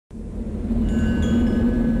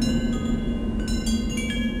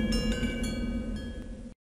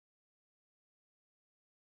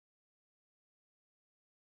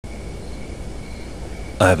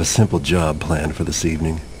I have a simple job planned for this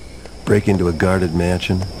evening. Break into a guarded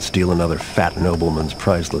mansion, steal another fat nobleman's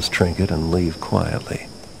priceless trinket, and leave quietly.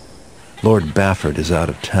 Lord Baffert is out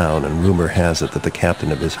of town, and rumor has it that the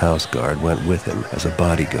captain of his house guard went with him as a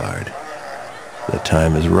bodyguard. The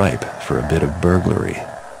time is ripe for a bit of burglary.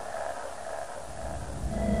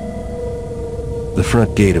 The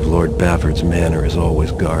front gate of Lord Baffert's manor is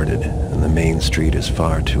always guarded, and the main street is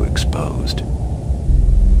far too exposed.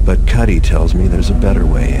 But Cuddy tells me there's a better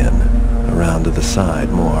way in, around to the side,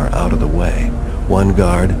 more out of the way. One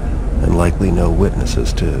guard, and likely no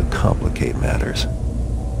witnesses to complicate matters.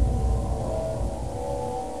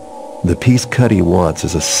 The piece Cuddy wants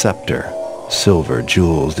is a scepter. Silver,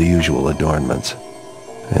 jewels, the usual adornments.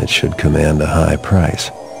 It should command a high price.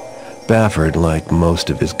 Baffert, like most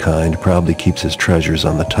of his kind, probably keeps his treasures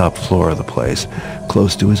on the top floor of the place,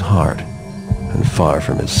 close to his heart, and far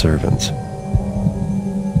from his servants.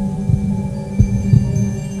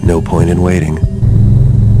 No point in waiting.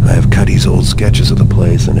 I have Cuddy's old sketches of the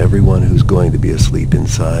place, and everyone who's going to be asleep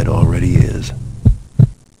inside already is.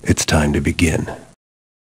 It's time to begin. Hey,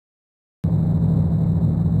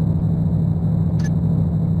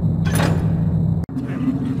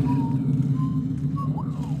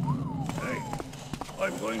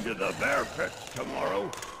 I'm going to the bear pit tomorrow.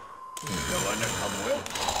 You wanna come with?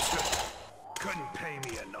 Couldn't pay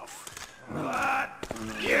me enough. What?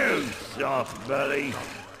 You soft belly.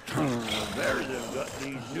 The bears have got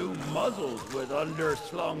these new muzzles with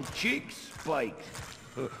underslung cheek spikes.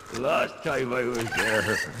 Last time I was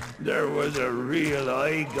there was a real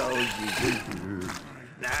eye gouging.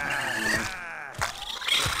 Nah,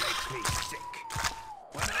 it makes me sick.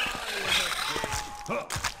 When I was a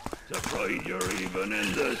kid, surprised you're even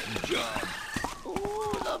in this job.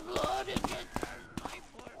 Ooh, the blood in your my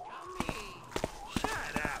poor tummy.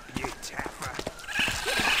 Shut up, you taffer.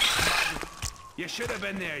 You should have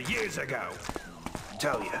been there years ago.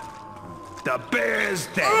 Tell you. The bears,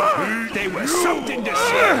 they were something to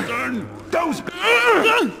see. Those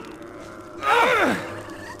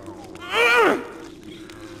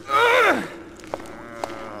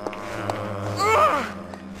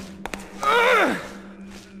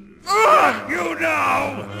You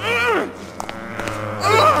know!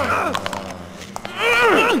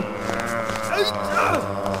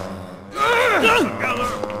 Together,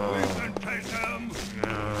 we can take him!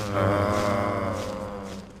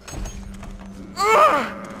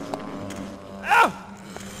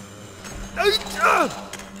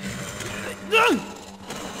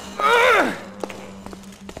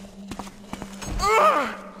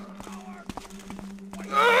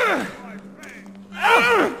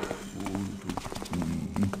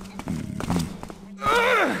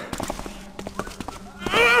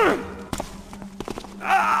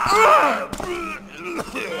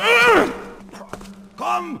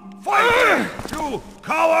 Come fight, you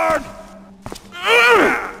coward!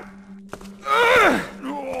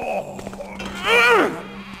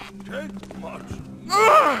 Take much.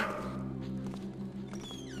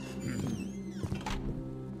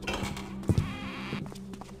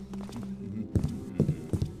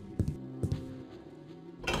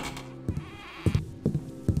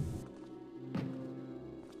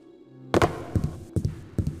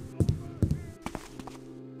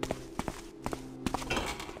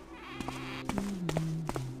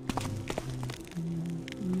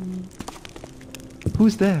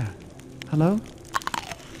 Who's there? Hello?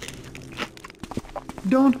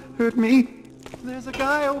 Don't hurt me! There's a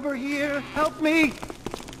guy over here! Help me!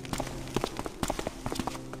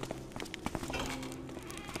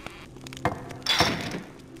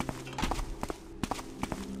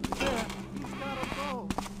 There, he's got a bow.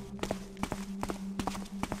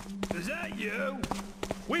 Is that you?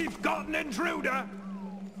 We've got an intruder!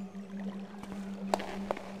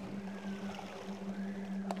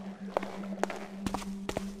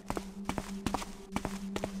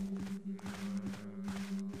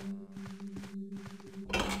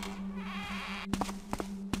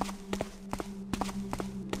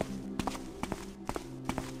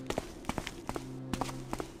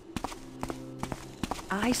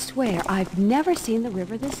 I swear, I've never seen the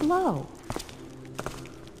river this low.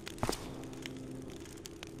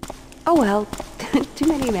 Oh well, too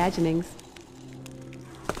many imaginings.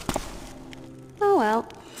 Oh well,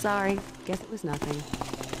 sorry, guess it was nothing.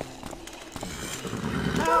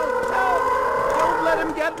 Help! Help! Don't let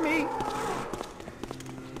him get me!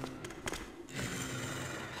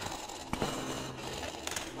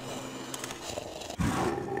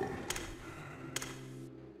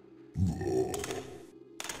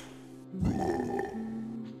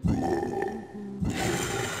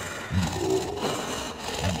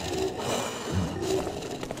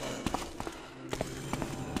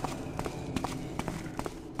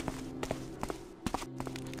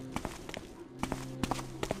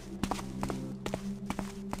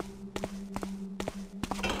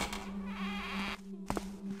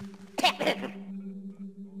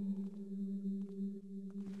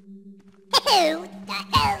 Who the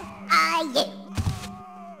hell are you?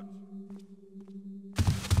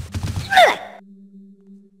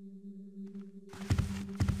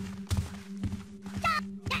 Stop!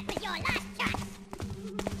 That was your last chance!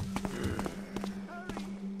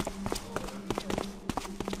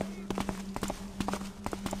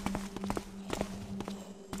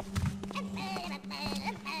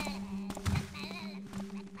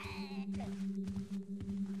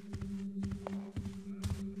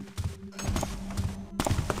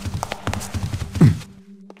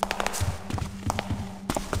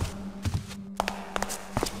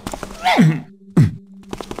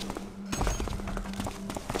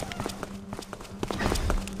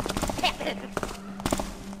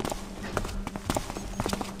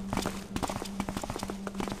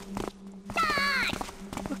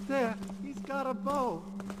 Look there, he's got a bow.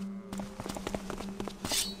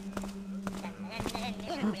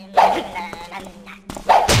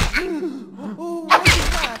 Oh, what is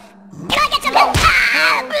that? Can I get some help?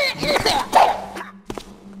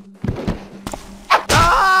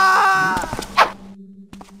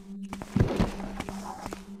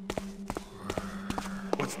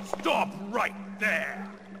 Let's stop right there!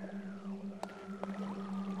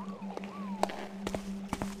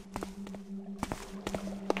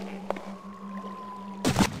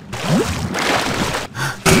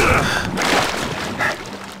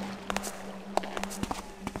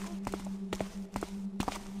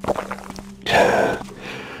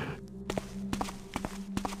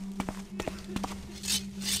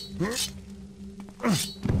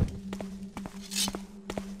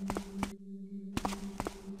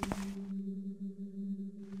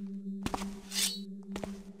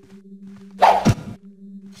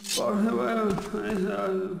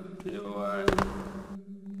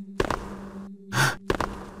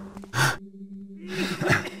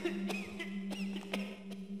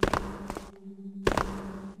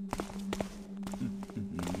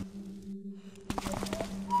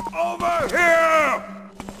 Over here!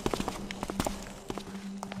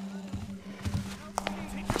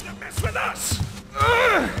 Teach you to mess with us!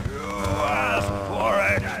 You asked for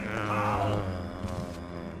it, and how?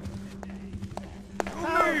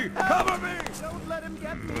 Me! Cover me! Don't let him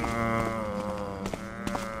get me.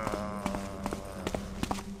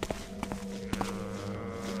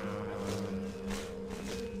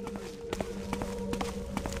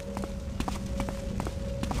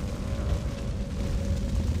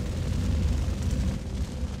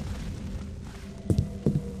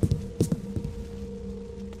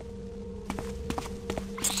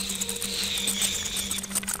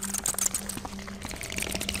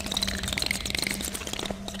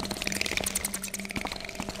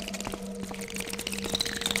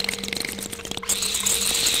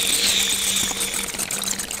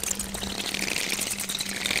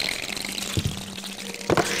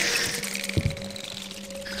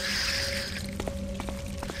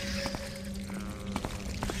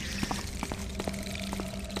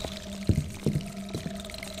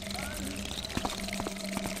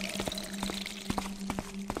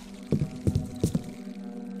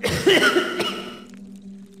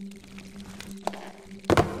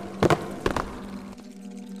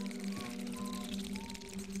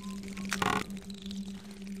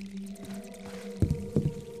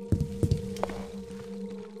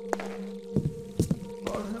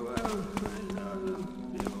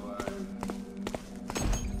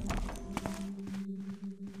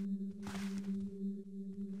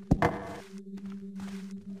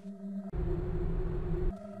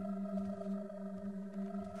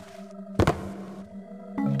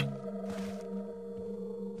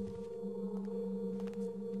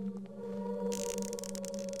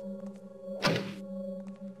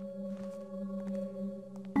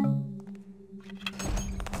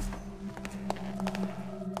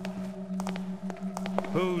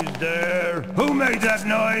 Who's there? Who made that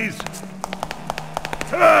noise?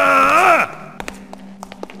 Ah!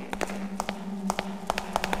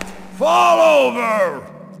 Fall over!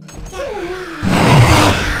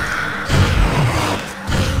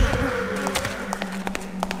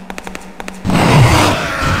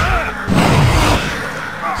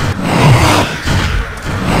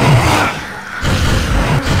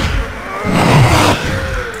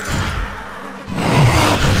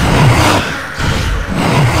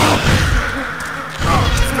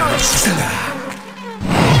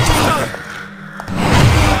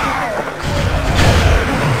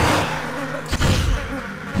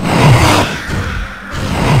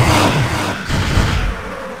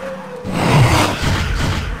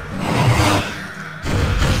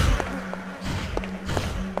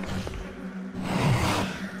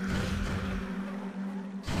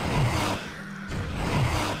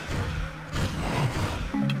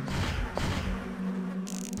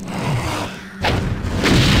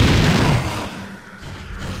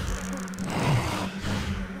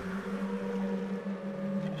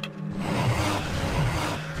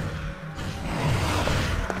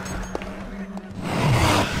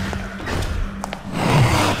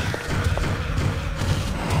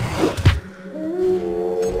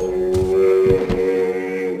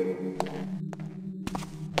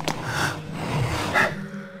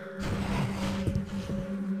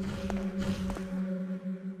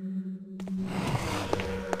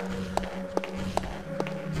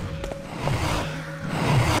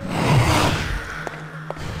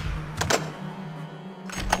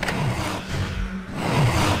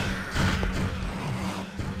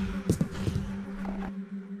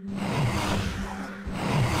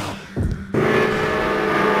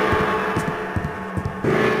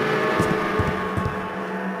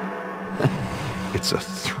 It's a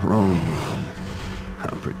throne room. How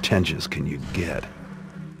pretentious can you get?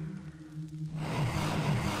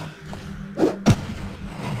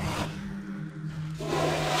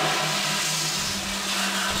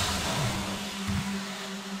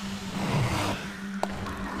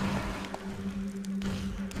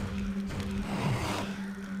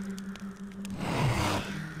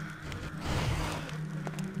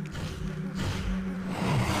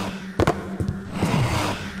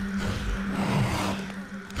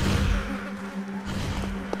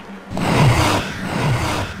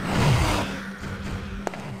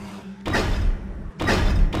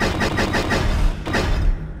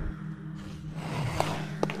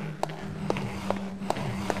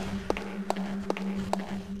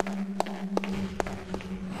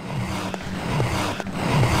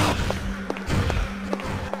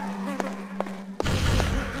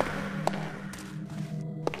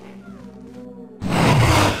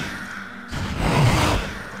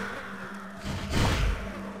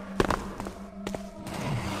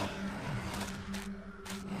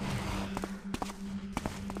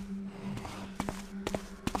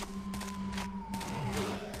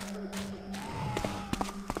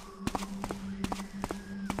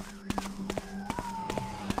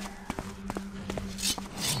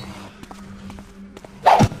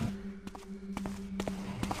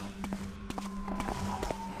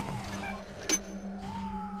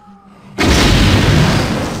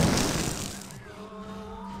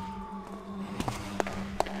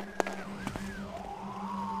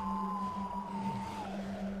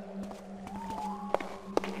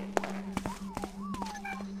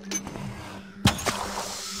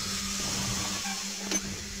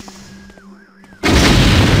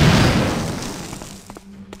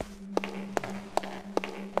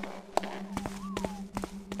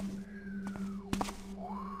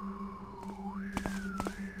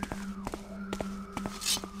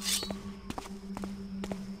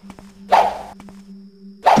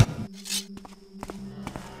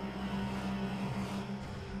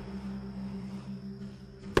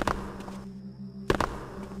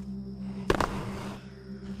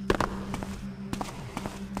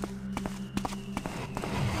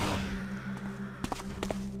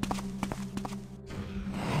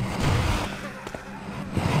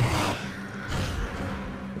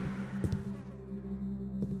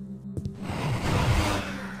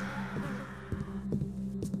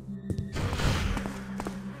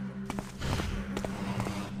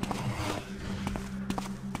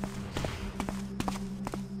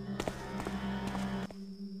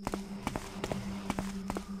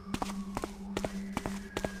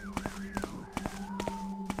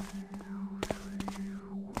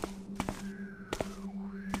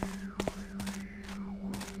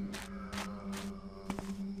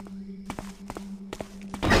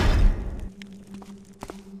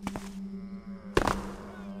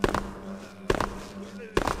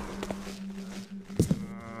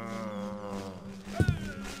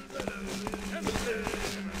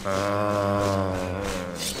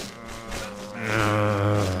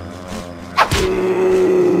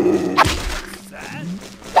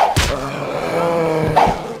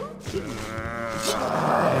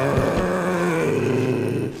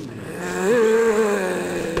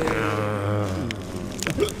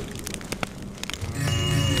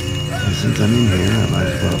 Since I'm in here, I might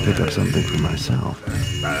as well pick up something for myself.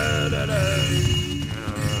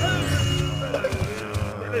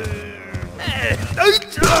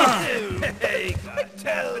 Hey, quit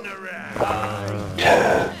tapping around.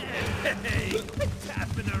 Hey, quit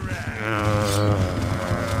tapping around.